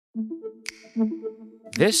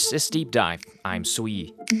This is Deep Dive. I'm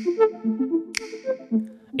Sui.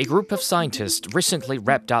 A group of scientists recently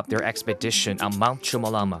wrapped up their expedition on Mount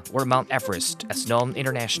Qomolangma, or Mount Everest as known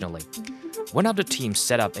internationally. One of the teams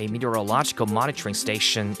set up a meteorological monitoring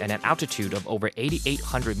station at an altitude of over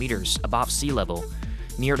 8,800 meters above sea level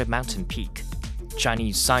near the mountain peak.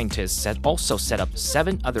 Chinese scientists had also set up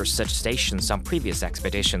 7 other such stations on previous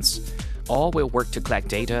expeditions. All will work to collect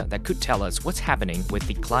data that could tell us what's happening with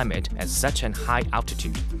the climate at such an high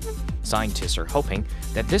altitude. Scientists are hoping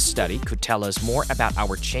that this study could tell us more about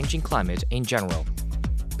our changing climate in general.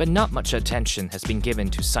 But not much attention has been given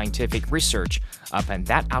to scientific research up at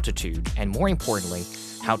that altitude, and more importantly,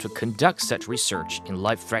 how to conduct such research in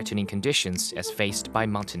life-threatening conditions as faced by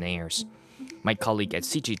mountaineers. My colleague at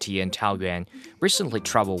CGTN Tao Yuan recently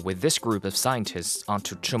traveled with this group of scientists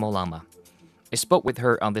onto Qomolangma. I spoke with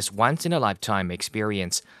her on this once-in-a-lifetime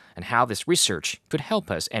experience and how this research could help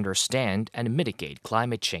us understand and mitigate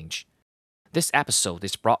climate change. This episode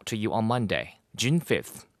is brought to you on Monday, June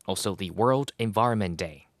 5th, also the World Environment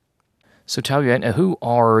Day. So Tao Yuan, who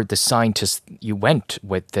are the scientists you went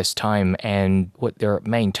with this time and what their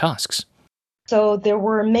main tasks? So there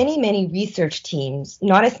were many research teams,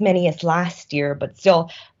 not as many as last year, but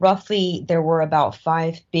still roughly there were about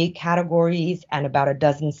 5 big categories and about a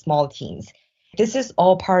dozen small teams. This is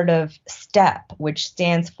all part of STEP, which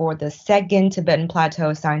stands for the Second Tibetan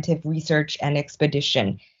Plateau Scientific Research and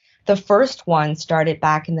Expedition. The first one started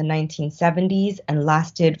back in the 1970s and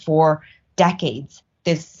lasted for decades.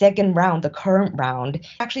 This second round, the current round,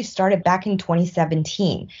 actually started back in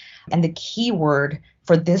 2017. And the key word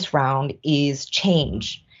for this round is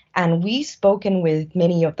change. And we've spoken with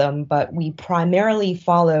many of them, but we primarily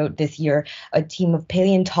followed this year a team of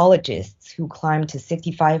paleontologists who climbed to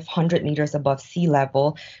 6,500 meters above sea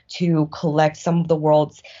level to collect some of the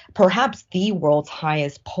world's, perhaps the world's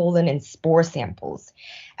highest pollen and spore samples.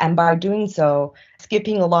 And by doing so,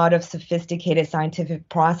 skipping a lot of sophisticated scientific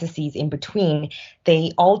processes in between,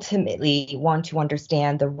 they ultimately want to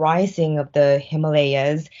understand the rising of the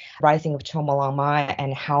Himalayas, rising of Qomolangma,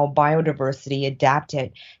 and how biodiversity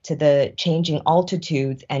adapted to the changing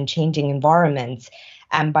altitudes and changing environments.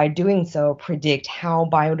 And by doing so, predict how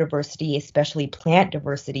biodiversity, especially plant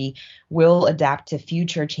diversity, will adapt to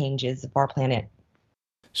future changes of our planet.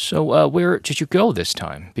 So, where did you go this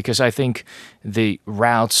time? Because I think the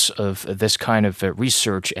routes of this kind of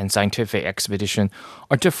research and scientific expedition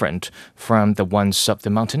are different from the ones of the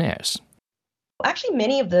Mountaineers. Actually,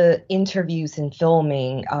 many of the interviews and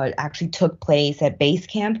filming actually took place at base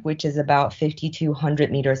camp, which is about 5,200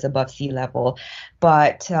 meters above sea level.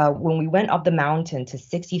 But when we went up the mountain to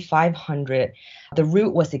 6,500, the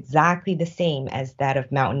route was exactly the same as that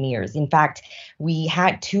of mountaineers. In fact, we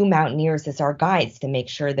had 2 mountaineers as our guides to make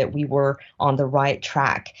sure that we were on the right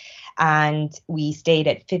track. And we stayed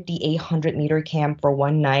at 5,800 meter camp for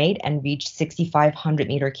one night and reached 6,500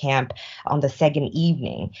 meter camp on the second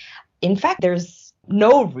evening. In fact, there's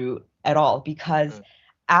no route at all because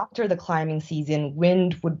after the climbing season,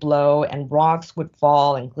 wind would blow and rocks would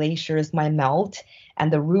fall and glaciers might melt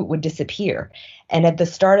and the route would disappear. And at the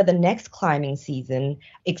start of the next climbing season,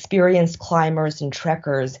 experienced climbers and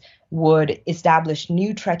trekkers would establish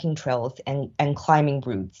new trekking trails and climbing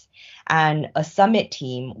routes. And a summit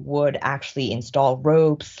team would actually install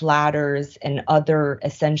ropes, ladders, and other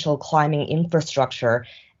essential climbing infrastructure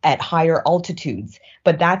at higher altitudes,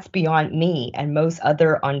 but that's beyond me and most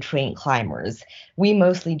other untrained climbers. We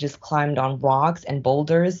mostly just climbed on rocks and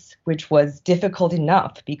boulders, which was difficult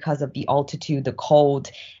enough because of the altitude, the cold,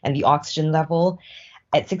 and the oxygen level.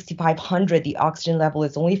 At 6,500, the oxygen level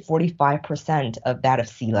is only 45% of that of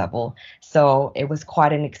sea level. So it was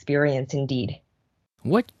quite an experience indeed.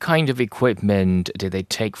 What kind of equipment did they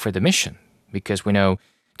take for the mission? Because we know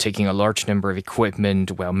taking a large number of equipment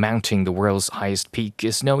while mounting the world's highest peak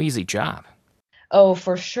is no easy job. Oh,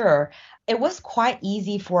 for sure. It was quite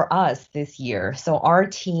easy for us this year. So our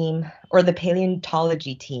team, or the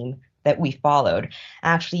paleontology team that we followed,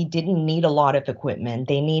 actually didn't need a lot of equipment.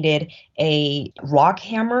 They needed a rock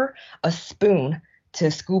hammer, a spoon to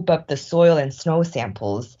scoop up the soil and snow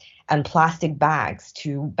samples, and plastic bags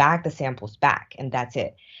to bag the samples back, and that's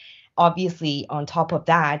it. Obviously, on top of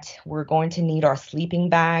that, we're going to need our sleeping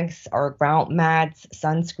bags, our ground mats,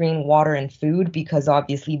 sunscreen, water, and food, because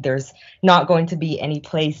obviously there's not going to be any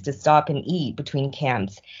place to stop and eat between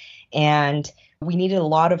camps. And we needed a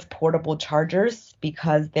lot of portable chargers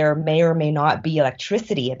because there may or may not be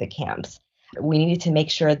electricity at the camps. We needed to make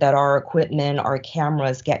sure that our equipment, our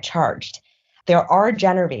cameras get charged. There are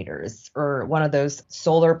generators, or one of those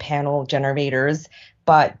solar panel generators,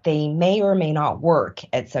 but they may or may not work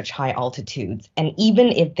at such high altitudes. And even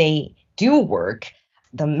if they do work,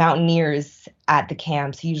 the mountaineers at the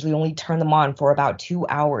camps usually only turn them on for about 2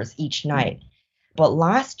 hours each night. But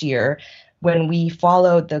last year, when we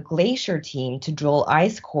followed the glacier team to drill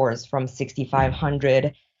ice cores from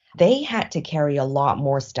 6,500, they had to carry a lot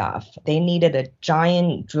more stuff. They needed a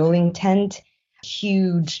giant drilling tent,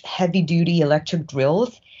 huge heavy duty electric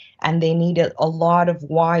drills, and they needed a lot of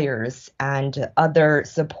wires and other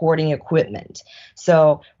supporting equipment.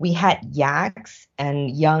 So we had yaks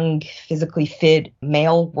and young, physically fit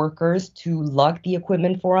male workers to lug the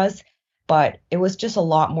equipment for us. But it was just a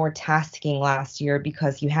lot more tasking last year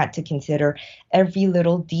because you had to consider every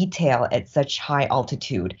little detail at such high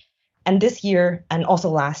altitude. And this year, and also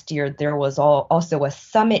last year, there was also a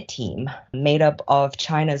summit team made up of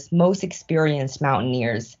China's most experienced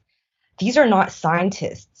mountaineers. These are not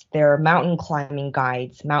scientists. They're mountain climbing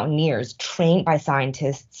guides, mountaineers trained by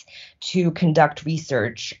scientists to conduct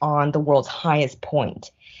research on the world's highest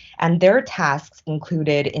point. And their tasks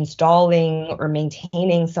included installing or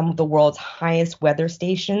maintaining some of the world's highest weather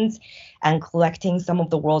stations and collecting some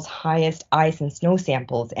of the world's highest ice and snow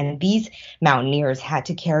samples. And these mountaineers had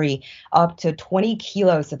to carry up to 20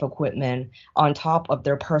 kilos of equipment on top of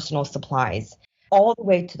their personal supplies, all the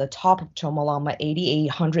way to the top of Qomolangma,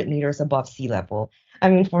 8,800 meters above sea level. I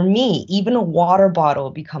mean, for me, even a water bottle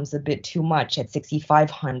becomes a bit too much at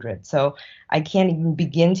 6,500. So I can't even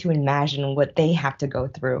begin to imagine what they have to go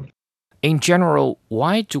through. In general,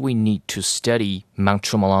 why do we need to study Mount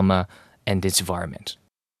Qomolangma and its environment?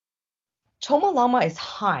 Qomolangma is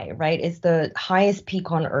high, right? It's the highest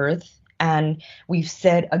peak on Earth. And we've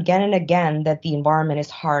said again and again that the environment is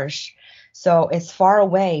harsh. So it's far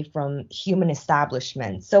away from human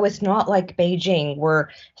establishments. So it's not like Beijing, where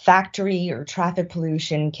factory or traffic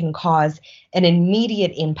pollution can cause an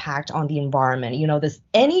immediate impact on the environment.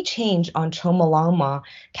 Any change on Qomolangma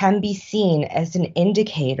can be seen as an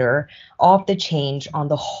indicator of the change on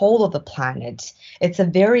the whole of the planet. It's a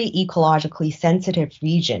very ecologically sensitive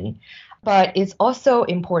region. But it's also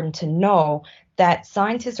important to know that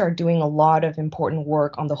scientists are doing a lot of important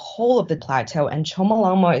work on the whole of the plateau, and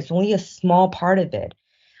Qomolangma is only a small part of it.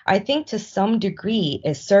 I think to some degree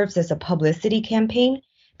it serves as a publicity campaign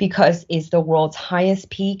because it's the world's highest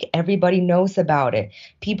peak. Everybody knows about it.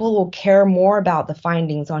 People will care more about the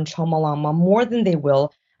findings on Qomolangma more than they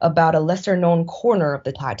will about a lesser known corner of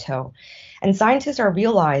the plateau. And scientists are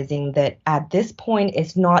realizing that at this point,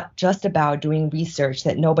 it's not just about doing research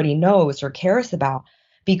that nobody knows or cares about,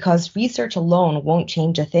 because research alone won't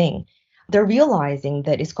change a thing. They're realizing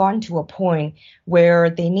that it's gotten to a point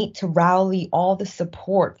where they need to rally all the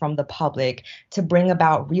support from the public to bring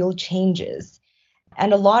about real changes.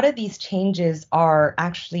 And a lot of these changes are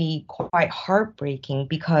actually quite heartbreaking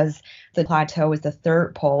because the plateau is the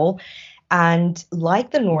third pole. And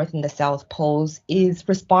like the North and the South poles, is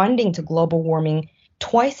responding to global warming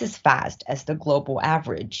twice as fast as the global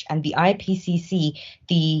average. And the IPCC,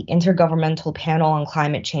 the Intergovernmental Panel on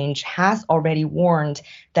Climate Change, has already warned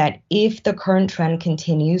that if the current trend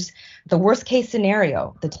continues, the worst case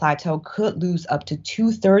scenario, the plateau could lose up to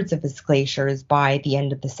 2/3 of its glaciers by the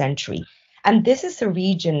end of the century. And this is a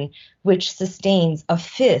region which sustains a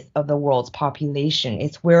fifth of the world's population.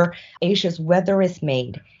 It's where Asia's weather is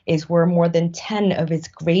made. It's where more than 10 of its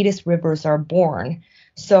greatest rivers are born.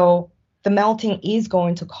 So the melting is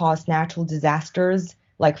going to cause natural disasters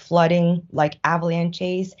like flooding, like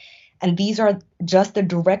avalanches. And these are just the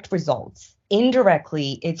direct results.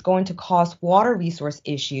 Indirectly, it's going to cause water resource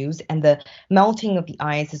issues, and the melting of the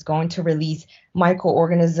ice is going to release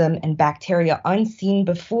microorganisms and bacteria unseen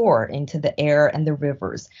before into the air and the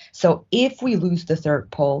rivers. So if we lose the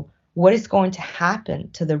third pole, what is going to happen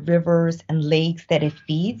to the rivers and lakes that it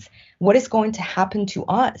feeds? What is going to happen to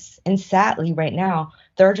us? And sadly, right now,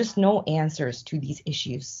 there are just no answers to these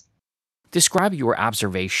issues. Describe your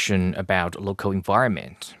observation about local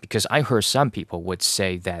environment, because I heard some people would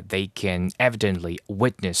say that they can evidently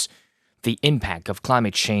witness the impact of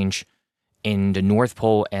climate change in the North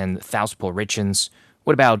Pole and South Pole regions.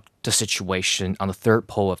 What about the situation on the third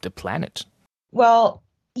pole of the planet? Well,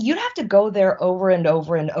 you'd have to go there over and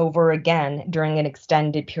over and over again during an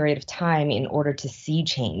extended period of time in order to see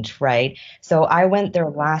change, right? So I went there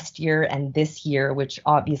last year and this year, which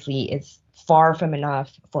obviously is far from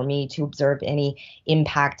enough for me to observe any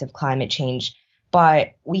impact of climate change.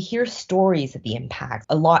 But we hear stories of the impact,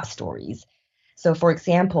 a lot of stories. So, for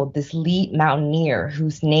example, this lead mountaineer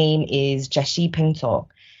whose name is Jashi Pingto,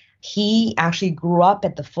 he actually grew up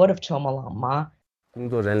at the foot of Qomolangma. 工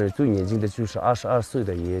作人员最年轻的就是22岁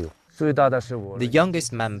的也有。The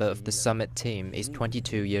youngest member of the summit team is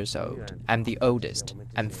 22 years old. I'm the oldest.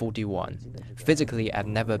 I'm 41. Physically, I've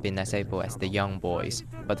never been as able as the young boys,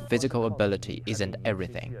 but physical ability isn't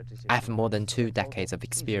everything. I have more than 2 decades of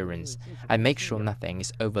experience. I make sure nothing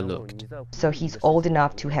is overlooked. So he's old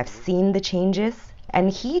enough to have seen the changes. And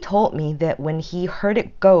he told me that when he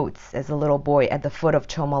herded goats as a little boy at the foot of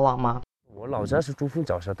Qomolangma,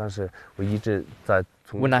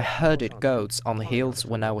 When I herded goats on the hills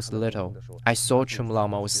when I was little, I saw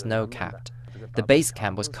Qomolangma was snow-capped. The base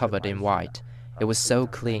camp was covered in white. It was so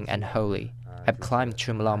clean and holy. I've climbed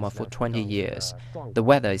Qomolangma for 20 years. The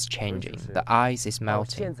weather is changing. The ice is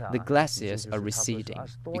melting. The glaciers are receding.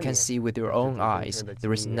 You can see with your own eyes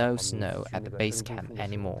there is no snow at the base camp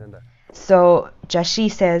anymore. So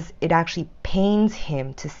Jashi says it actually pains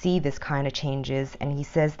him to see this kind of changes, and he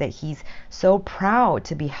says that he's so proud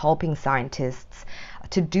to be helping scientists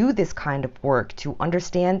to do this kind of work to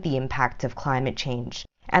understand the impact of climate change.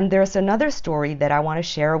 And there's another story that I want to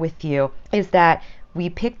share with you, is that we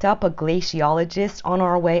picked up a glaciologist on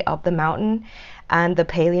our way up the mountain, and the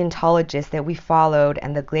paleontologist that we followed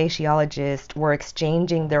and the glaciologist were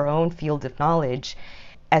exchanging their own field of knowledge.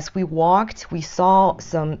 As we walked, we saw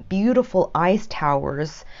some beautiful ice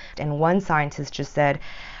towers, and one scientist just said,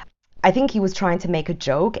 I think he was trying to make a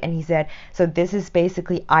joke, and he said, so this is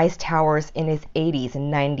basically ice towers in its 80s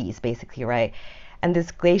and 90s, basically, right? And this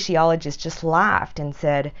glaciologist just laughed and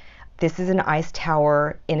said, this is an ice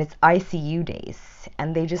tower in its ICU days.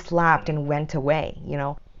 And they just laughed and went away, you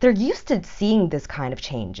know. They're used to seeing this kind of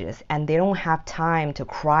changes, and they don't have time to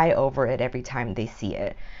cry over it every time they see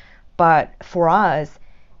it. But for us,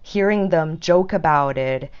 hearing them joke about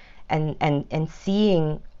it and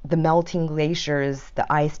seeing the melting glaciers,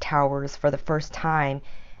 the ice towers for the first time,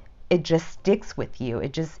 it just sticks with you.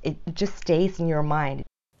 It just stays in your mind.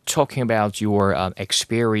 Talking about your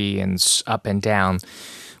experience up and down,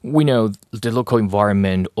 we know the local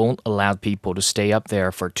environment won't allow people to stay up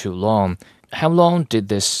there for too long. How long did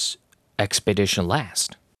this expedition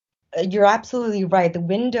last? You're absolutely right. The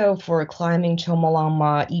window for climbing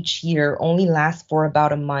Qomolangma each year only lasts for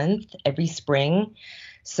about a month every spring.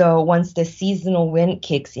 So once the seasonal wind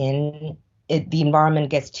kicks in, the environment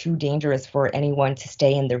gets too dangerous for anyone to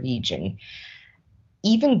stay in the region.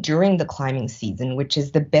 Even during the climbing season, which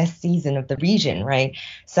is the best season of the region, right?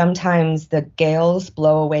 Sometimes the gales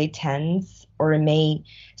blow away tents, or it may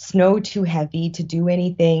snow too heavy to do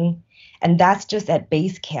anything. And that's just at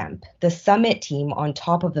base camp. The summit team on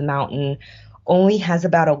top of the mountain only has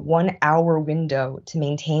about a 1-hour window to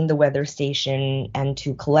maintain the weather station and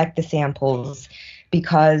to collect the samples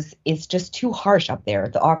because it's just too harsh up there.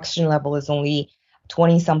 The oxygen level is only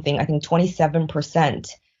 20-something, I think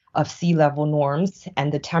 27% of sea level norms,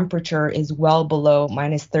 and the temperature is well below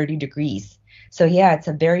minus 30 degrees. So yeah, it's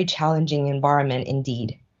a very challenging environment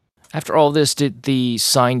indeed. After all this, did the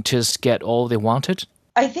scientists get all they wanted?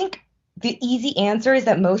 I think the easy answer is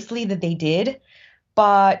that mostly that they did,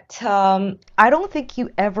 but I don't think you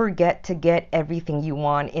ever get to get everything you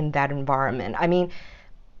want in that environment. I mean,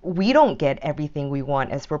 we don't get everything we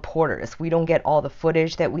want as reporters. We don't get all the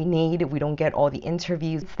footage that we need. We don't get all the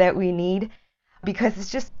interviews that we need because it's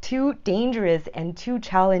just too dangerous and too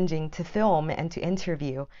challenging to film and to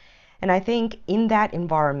interview. And I think in that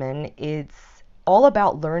environment, it's all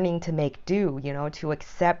about learning to make do, you know, to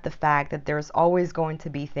accept the fact that there's always going to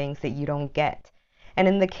be things that you don't get. And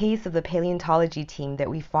in the case of the paleontology team that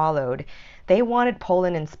we followed, they wanted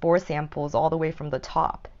pollen and spore samples all the way from the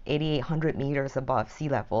top, 8,800 meters above sea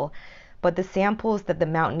level. But the samples that the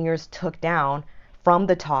Mountaineers took down from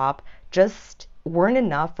the top just weren't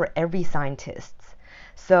enough for every scientist.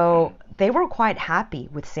 So they were quite happy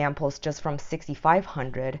with samples just from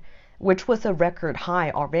 6,500, which was a record high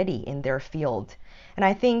already in their field. And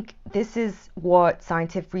I think this is what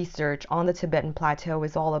scientific research on the Tibetan Plateau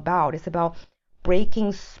is all about. It's about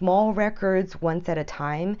breaking small records once at a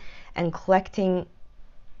time and collecting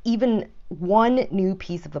even one new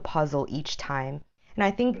piece of the puzzle each time. And I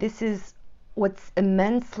think this is what's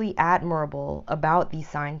immensely admirable about these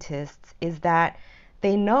scientists, is that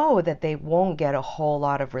they know that they won't get a whole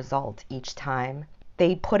lot of result each time.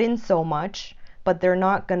 They put in so much, but they're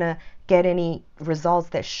not going to get any results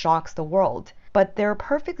that shocks the world. But they're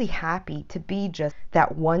perfectly happy to be just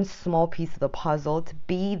that one small piece of the puzzle, to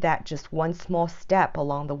be that just one small step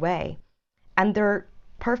along the way. And they're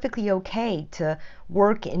perfectly okay to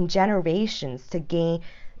work in generations to gain,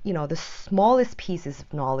 you know, the smallest pieces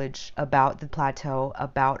of knowledge about the plateau,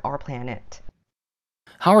 about our planet.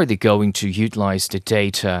 How are they going to utilize the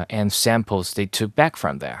data and samples they took back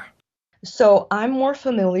from there? So I'm more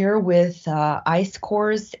familiar with ice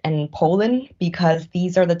cores and Poland because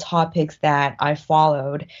these are the topics that I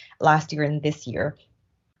followed last year and this year.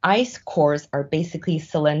 Ice cores are basically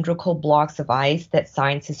cylindrical blocks of ice that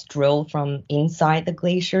scientists drill from inside the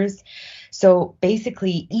glaciers. So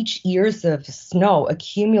basically, each years of snow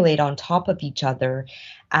accumulate on top of each other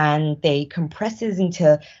and they compresses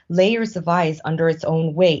into layers of ice under its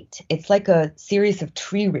own weight. It's like a series of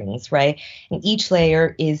tree rings, right? And each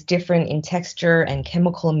layer is different in texture and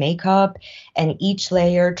chemical makeup, and each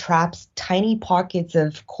layer traps tiny pockets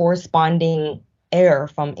of corresponding air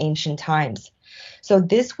from ancient times. So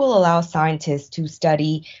this will allow scientists to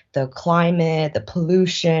study the climate, the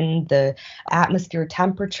pollution, the atmosphere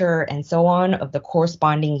temperature, and so on of the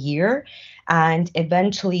corresponding year. And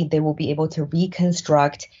eventually they will be able to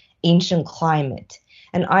reconstruct ancient climate.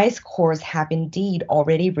 And ice cores have indeed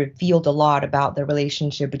already revealed a lot about the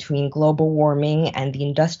relationship between global warming and the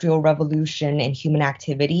Industrial Revolution and human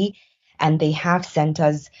activity. And they have sent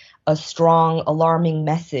us a strong, alarming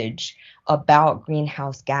message about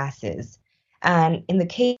greenhouse gases. And in the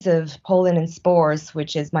case of pollen and spores,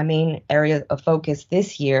 which is my main area of focus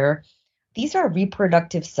this year, these are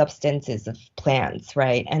reproductive substances of plants,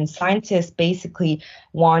 right? And scientists basically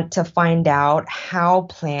want to find out how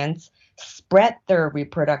plants spread their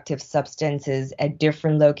reproductive substances at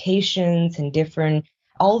different locations and different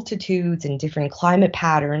altitudes and different climate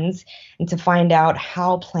patterns, and to find out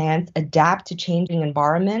how plants adapt to changing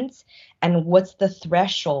environments and what's the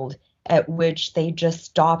threshold at which they just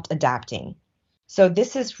stopped adapting. So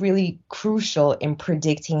this is really crucial in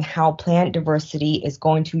predicting how plant diversity is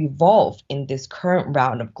going to evolve in this current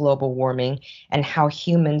round of global warming and how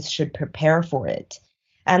humans should prepare for it.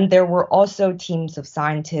 And there were also teams of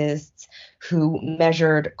scientists who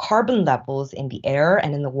measured carbon levels in the air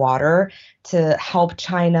and in the water to help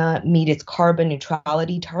China meet its carbon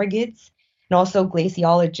neutrality targets, and also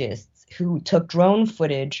glaciologists who took drone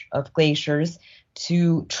footage of glaciers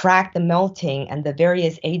to track the melting, and the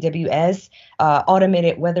various AWS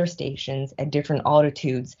automated weather stations at different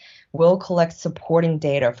altitudes will collect supporting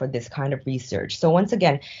data for this kind of research. So once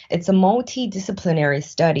again, it's a multidisciplinary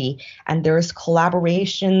study, and there's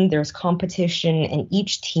collaboration, there's competition, and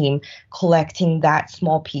each team collecting that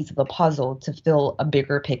small piece of the puzzle to fill a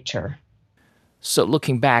bigger picture. So,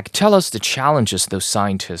 looking back, tell us the challenges those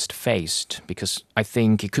scientists faced, because I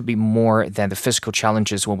think it could be more than the physical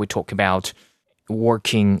challenges when we talk about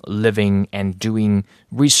working, living, and doing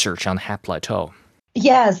research on that plateau.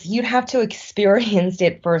 Yes, you'd have to experience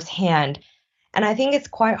it firsthand. And I think it's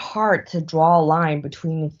quite hard to draw a line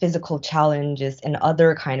between physical challenges and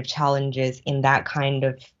other kind of challenges in that kind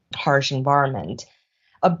of harsh environment.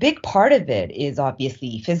 A big part of it is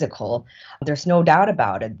obviously physical. There's no doubt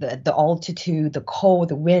about it. The altitude, the cold,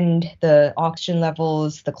 the wind, the oxygen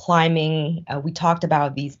levels, the climbing. We talked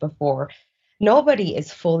about these before. Nobody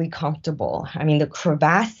is fully comfortable. I mean, the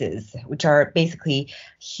crevasses, which are basically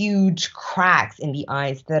huge cracks in the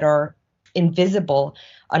ice that are invisible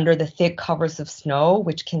under the thick covers of snow,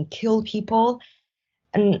 which can kill people.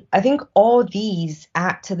 And I think all these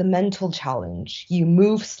add to the mental challenge. You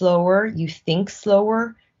move slower, you think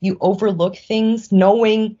slower, you overlook things,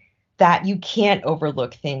 knowing that you can't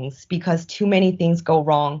overlook things because too many things go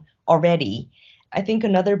wrong already. I think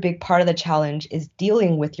another big part of the challenge is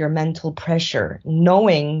dealing with your mental pressure,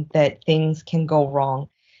 knowing that things can go wrong.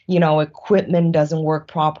 You know, equipment doesn't work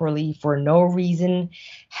properly for no reason.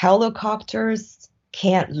 Helicopters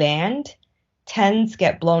can't land. Tents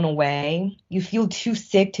get blown away. You feel too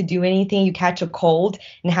sick to do anything. You catch a cold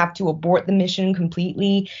and have to abort the mission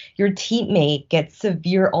completely. Your teammate gets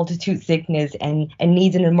severe altitude sickness and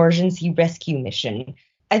needs an emergency rescue mission.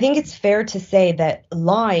 I think it's fair to say that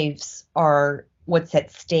lives are what's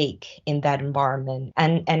at stake in that environment,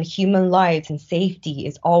 and human lives and safety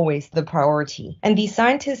is always the priority. And these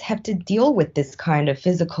scientists have to deal with this kind of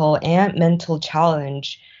physical and mental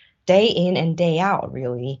challenge day in and day out,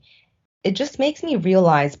 really. It just makes me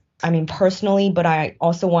realize, I mean, personally, but I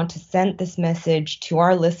also want to send this message to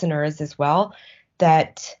our listeners as well,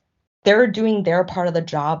 that they're doing their part of the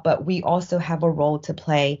job, but we also have a role to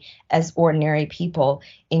play as ordinary people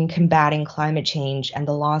in combating climate change and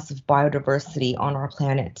the loss of biodiversity on our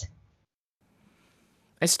planet.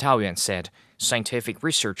 As Tao Yuan said, scientific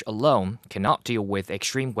research alone cannot deal with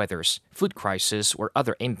extreme weathers, food crisis, or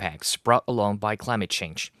other impacts brought along by climate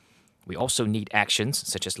change. We also need actions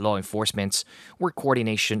such as law enforcement or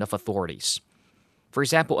coordination of authorities. For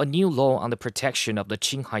example, a new law on the protection of the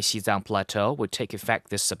Qinghai-Xizang Plateau will take effect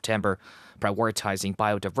this September, prioritizing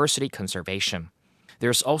biodiversity conservation.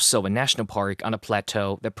 There's also a national park on the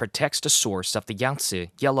plateau that protects the source of the Yangtze,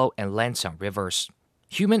 Yellow, and Lancang rivers.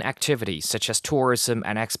 Human activities such as tourism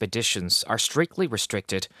and expeditions are strictly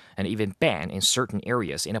restricted and even banned in certain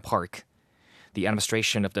areas in a park. The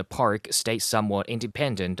administration of the park stays somewhat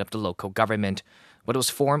independent of the local government, but was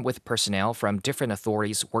formed with personnel from different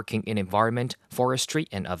authorities working in environment, forestry,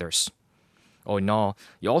 and others. All in all,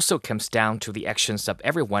 it also comes down to the actions of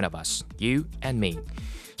every one of us, you and me.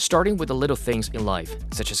 Starting with the little things in life,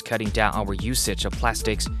 such as cutting down our usage of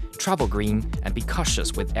plastics, travel green, and be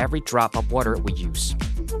cautious with every drop of water we use.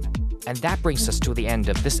 And that brings us to the end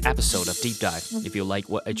of this episode of Deep Dive. If you like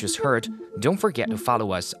what I just heard, don't forget to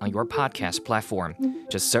follow us on your podcast platform.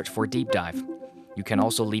 Just search for Deep Dive. You can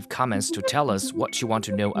also leave comments to tell us what you want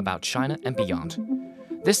to know about China and beyond.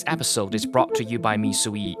 This episode is brought to you by me,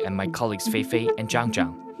 Sui, and my colleagues Fei Fei and Zhang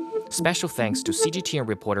Zhang. Special thanks to CGTN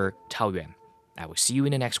reporter Tao Yuan. I will see you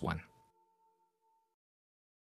in the next one.